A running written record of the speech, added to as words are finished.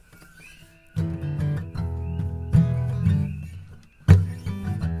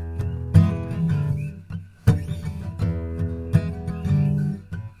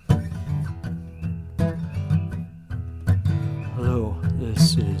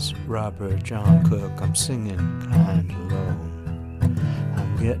is Robert John Cook. I'm singing kind of low.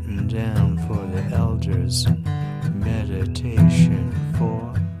 I'm getting down for the elders' meditation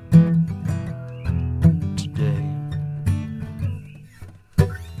for today.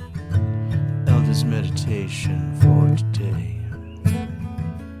 Elders' meditation for today.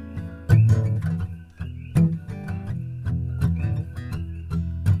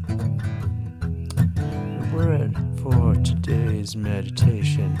 The word for today's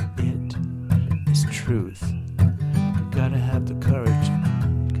meditation, it is truth. You gotta have the courage, you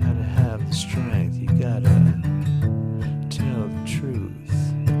gotta have the strength, you gotta tell the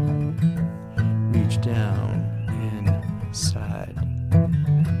truth. Reach down inside.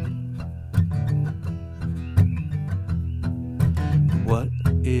 What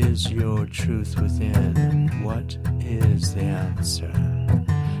is your truth within? What is the answer?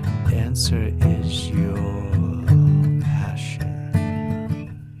 The answer is your passion.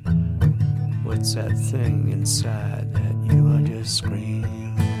 What's that thing inside that you are just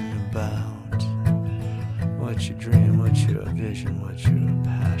screaming about? What's your dream? What's your vision? What's your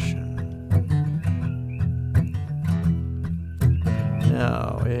passion?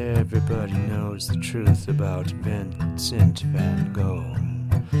 Now everybody knows the truth about Vincent van Gogh.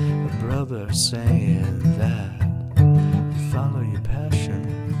 A brother saying that you follow your passion,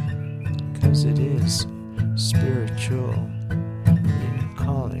 'cause it is spiritual in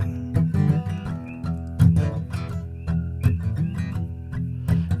calling.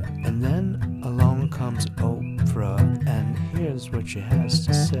 And then along comes Oprah, and here's what she has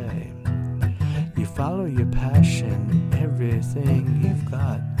to say. You follow your passion, everything you've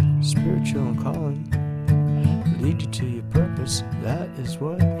got, spiritual and calling, lead you to your purpose. That is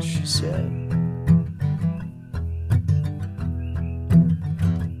what she said.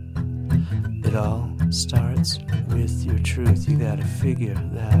 It all starts with your truth. You gotta figure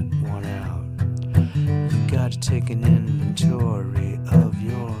that one out. You gotta take an inventory of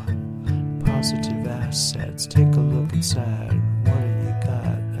your positive assets. Take a look inside. What do you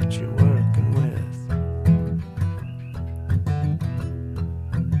got that you're working with?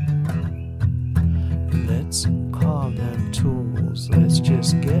 Let's call them tools. Let's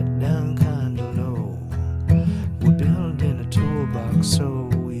just get down kinda low. We're building a toolbox so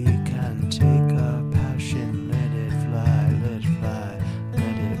we can take our passion, let it fly,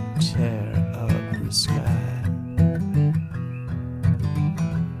 let it tear up the sky.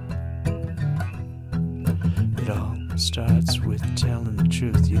 It all starts with telling the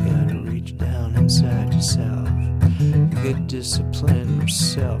truth. You gotta reach down inside yourself. You get discipline or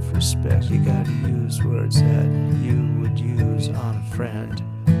self-respect. You gotta use words that you would use on a friend.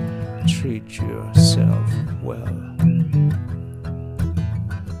 Treat yourself well.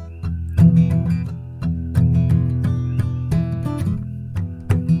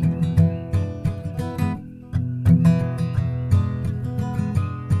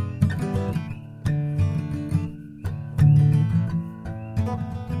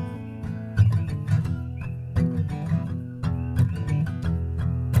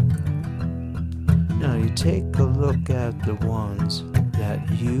 Now you take a look at the ones that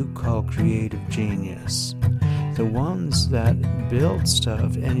you call creative genius. The ones that build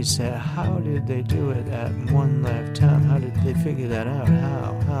stuff, and you say, how did they do it at one lifetime? How did they figure that out?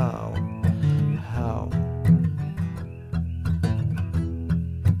 How?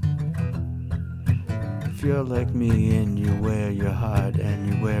 If you're like me and you wear your heart and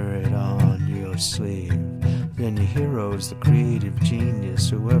you wear it on your sleeve, then your heroes, the creative genius,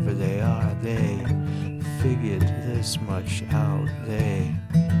 whoever they are, they figured this much out. They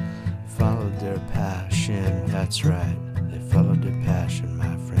followed their passion. That's right, they followed their passion,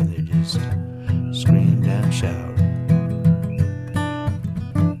 my friend. They just screamed and shouted.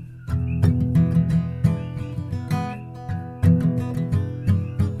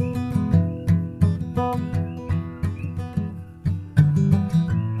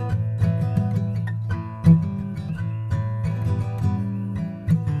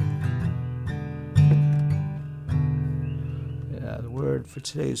 For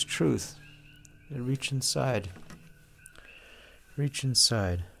today's truth, and reach inside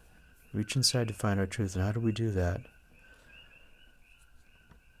to find our truth. And how do we do that?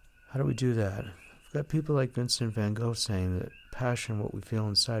 We've got people like Vincent van Gogh saying that passion, what we feel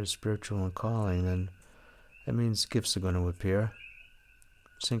inside, is spiritual and calling. Then that means gifts are going to appear,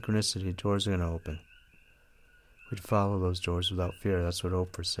 synchronicity, doors are going to open. We'd follow those doors without fear. That's what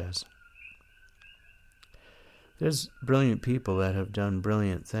Oprah says. There's brilliant people that have done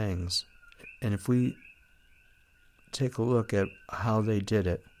brilliant things. And if we take a look at how they did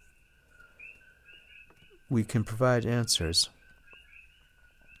it, we can provide answers.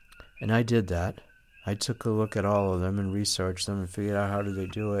 And I did that. I took a look at all of them and researched them and figured out how did they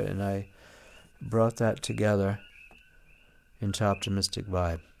do it, and I brought that together into Optimistic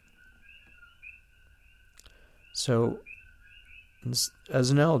Vibe. So,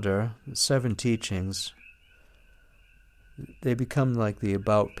 as an elder, the 7 teachings, they become like the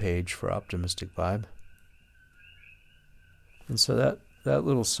about page for Optimistic Vibe. And so that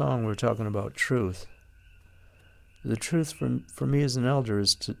little song we're talking about truth. The truth for me as an elder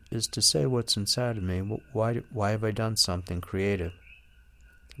is to say what's inside of me. Why have I done something creative?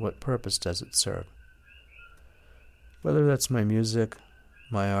 What purpose does it serve? Whether that's my music,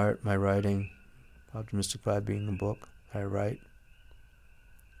 my art, my writing, Optimistic Vibe being a book I write.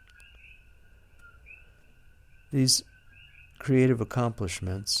 These creative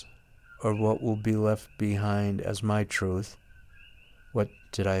accomplishments are what will be left behind as my truth. What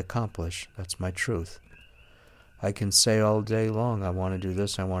did I accomplish? That's my truth. I can say all day long, I want to do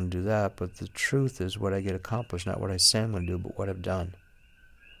this, I want to do that, but the truth is what I get accomplished, not what I say I'm going to do, but what I've done.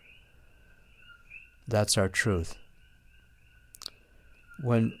 That's our truth.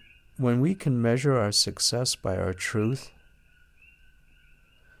 When we can measure our success by our truth,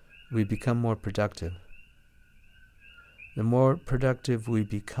 we become more productive. The more productive we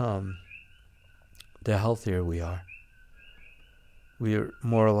become, the healthier we are. We are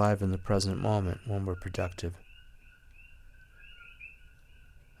more alive in the present moment when we're productive.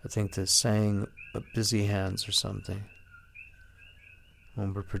 I think the saying, busy hands or something,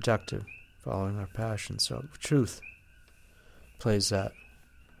 when we're productive, following our passion. So truth plays that.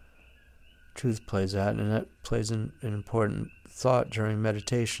 Truth plays that, and that plays an important thought during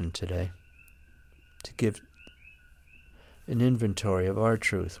meditation today, to give an inventory of our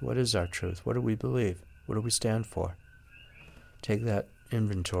truth. What is our truth? What do we believe? What do we stand for? Take that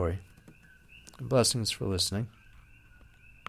inventory. Blessings for listening.